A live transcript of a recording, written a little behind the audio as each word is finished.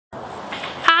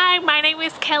Hi, my name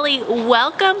is Kelly.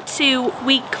 Welcome to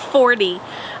week 40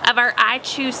 of our I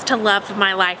Choose to Love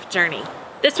My Life journey.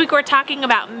 This week we're talking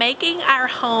about making our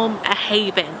home a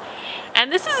haven. And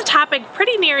this is a topic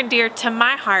pretty near and dear to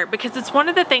my heart because it's one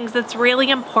of the things that's really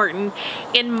important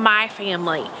in my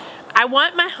family. I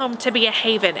want my home to be a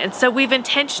haven, and so we've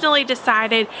intentionally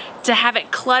decided to have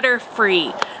it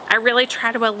clutter-free. I really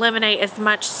try to eliminate as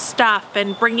much stuff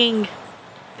and bringing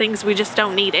things we just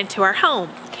don't need into our home.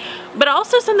 But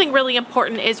also something really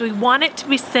important is we want it to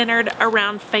be centered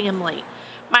around family.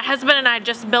 My husband and I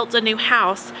just built a new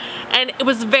house, and it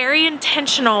was very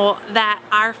intentional that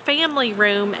our family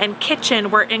room and kitchen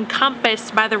were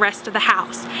encompassed by the rest of the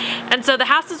house. And so the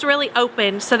house is really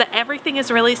open so that everything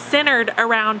is really centered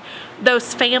around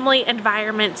those family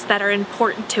environments that are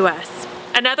important to us.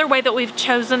 Another way that we've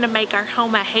chosen to make our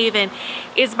home a haven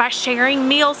is by sharing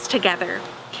meals together.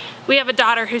 We have a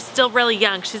daughter who's still really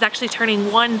young. She's actually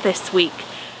turning 1 this week.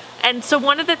 And so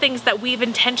one of the things that we've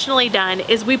intentionally done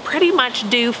is we pretty much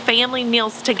do family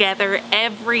meals together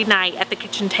every night at the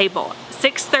kitchen table.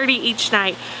 6:30 each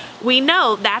night. We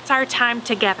know that's our time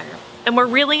together. And we're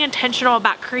really intentional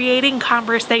about creating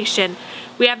conversation.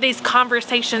 We have these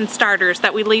conversation starters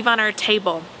that we leave on our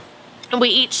table. And we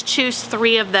each choose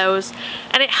 3 of those,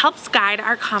 and it helps guide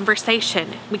our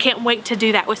conversation. We can't wait to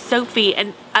do that with Sophie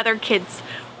and other kids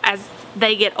as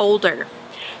they get older.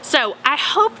 So I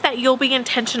hope that you'll be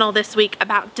intentional this week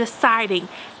about deciding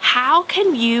how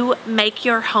can you make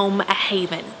your home a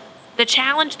haven. The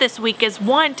challenge this week is,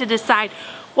 1, to decide,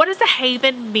 what does a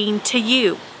haven mean to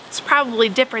you? It's probably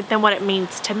different than what it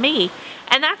means to me,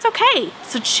 and that's okay.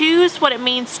 So choose what it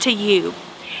means to you.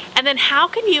 And then how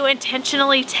can you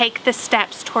intentionally take the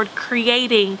steps toward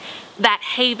creating that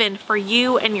haven for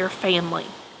you and your family?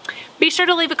 Be sure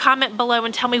to leave a comment below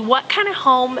and tell me, what kind of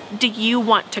home do you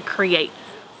want to create?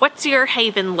 What's your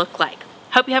haven look like?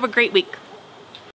 Hope you have a great week.